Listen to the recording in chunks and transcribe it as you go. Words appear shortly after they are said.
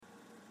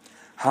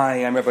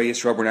Hi, I'm Rabbi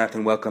Yisrael Bernath,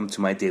 and welcome to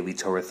my Daily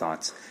Torah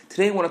Thoughts.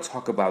 Today I want to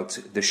talk about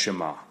the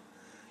Shema.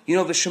 You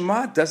know, the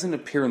Shema doesn't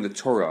appear in the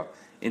Torah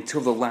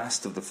until the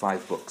last of the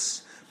 5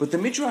 books, but the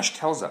Midrash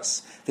tells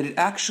us that it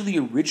actually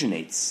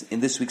originates in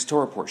this week's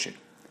Torah portion.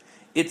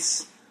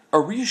 It's a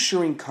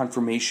reassuring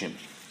confirmation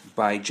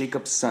by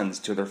Jacob's sons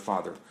to their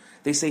father.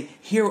 They say,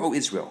 "Hear, O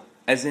Israel,"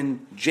 as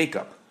in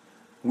Jacob,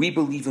 "we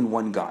believe in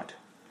one God."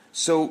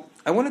 So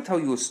I want to tell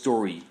you a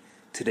story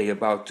today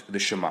about the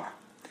Shema.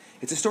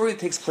 It's a story that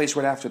takes place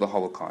right after the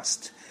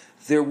Holocaust.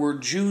 There were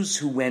Jews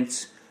who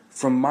went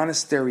from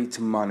monastery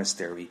to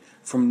monastery,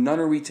 from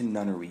nunnery to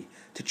nunnery,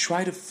 to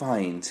try to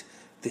find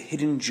the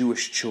hidden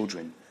Jewish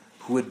children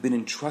who had been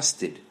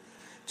entrusted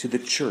to the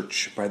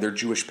church by their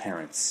Jewish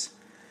parents.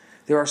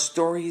 There are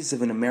stories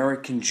of an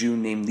American Jew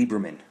named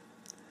Lieberman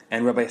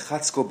and Rabbi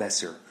Chatzko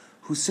Besser,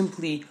 who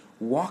simply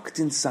walked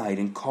inside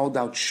and called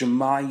out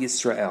Shema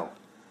Yisrael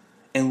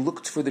and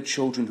looked for the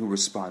children who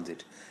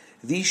responded.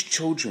 These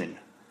children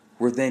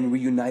were then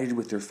reunited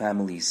with their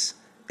families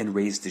and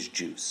raised as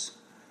Jews.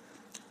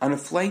 On a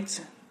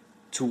flight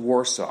to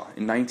Warsaw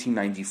in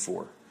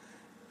 1994,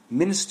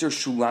 Minister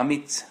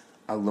Shulamit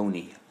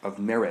Aloni of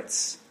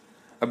Meretz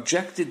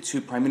objected to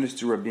Prime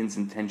Minister Rabin's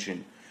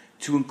intention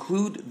to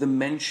include the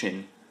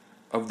mention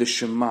of the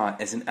Shema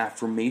as an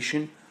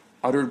affirmation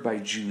uttered by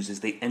Jews as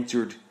they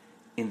entered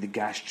in the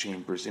gas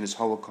chambers in his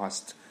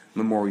Holocaust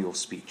memorial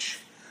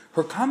speech.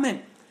 Her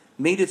comment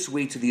made its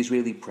way to the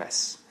Israeli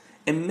press,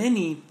 and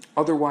many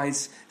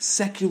otherwise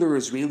secular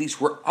Israelis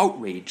were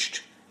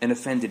outraged and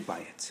offended by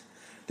it.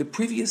 The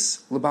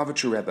previous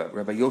Lubavitcher Rebbe,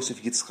 Rabbi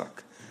Yosef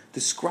Yitzchak,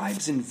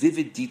 describes in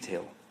vivid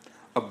detail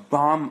a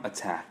bomb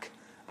attack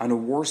on a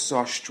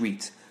Warsaw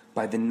street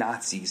by the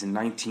Nazis in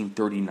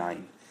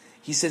 1939.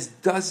 He says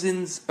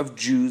dozens of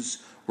Jews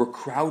were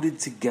crowded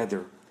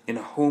together in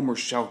a home or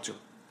shelter,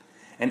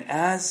 and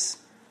as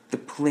the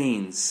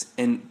planes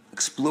and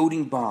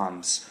exploding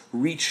bombs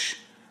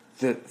reach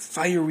the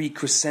fiery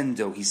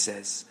crescendo, he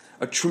says,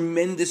 a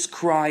tremendous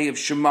cry of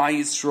Shema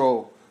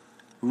Yisrael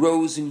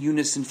rose in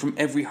unison from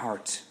every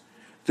heart.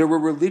 There were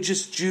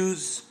religious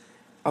Jews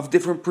of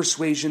different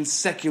persuasions,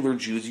 secular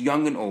Jews,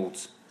 young and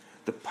old.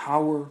 The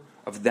power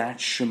of that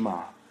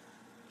Shema,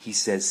 he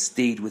says,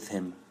 stayed with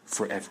him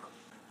forever.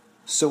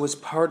 So as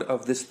part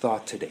of this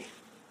thought today,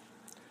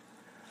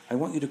 I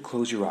want you to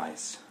close your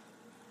eyes.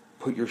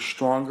 Put your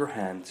stronger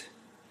hand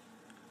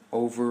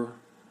over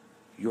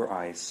your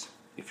eyes.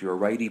 If you're a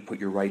righty, put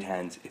your right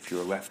hand. If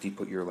you're a lefty,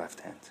 put your left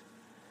hand.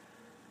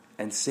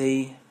 And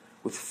say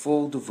with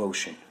full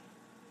devotion,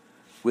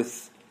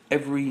 with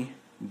every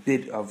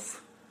bit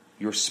of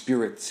your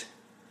spirit,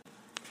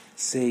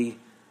 say,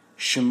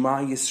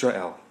 Shema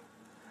Yisrael,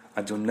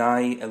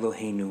 Adonai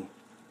Eloheinu,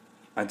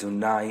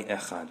 Adonai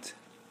Echad,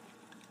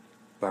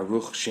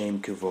 Baruch Shem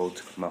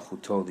Kevod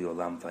Malchuto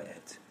Li'olam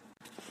Va'ed.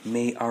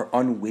 May our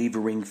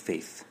unwavering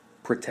faith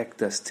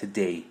protect us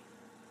today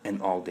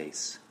and all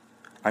days.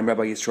 I'm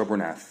Rabbi Yisrael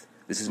Bernath.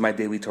 This is my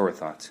Daily Torah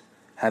Thought.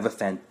 Have a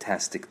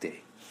fantastic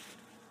day.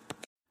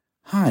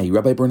 Hi,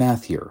 Rabbi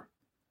Bernath here.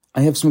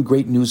 I have some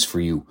great news for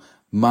you.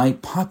 My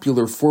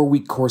popular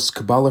 4-week course,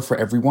 Kabbalah for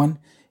Everyone,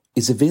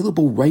 is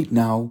available right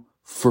now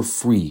for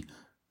free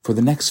for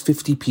the next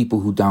 50 people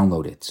who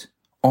download it.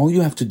 All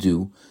you have to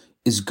do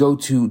is go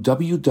to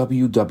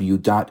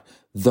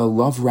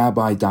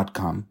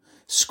www.theloverabbi.com,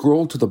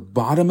 scroll to the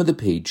bottom of the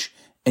page,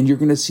 and you're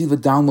going to see the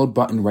download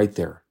button right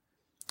there.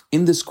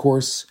 In this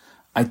course,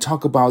 I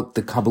talk about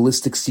the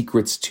Kabbalistic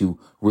secrets to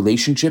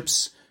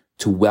relationships,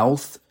 to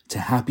wealth, to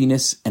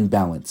happiness, and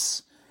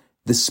balance.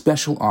 This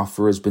special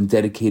offer has been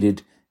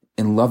dedicated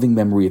in loving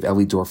memory of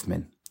Ellie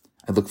Dorfman.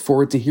 I look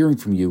forward to hearing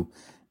from you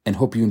and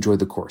hope you enjoy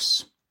the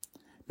course.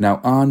 Now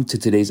on to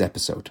today's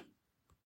episode.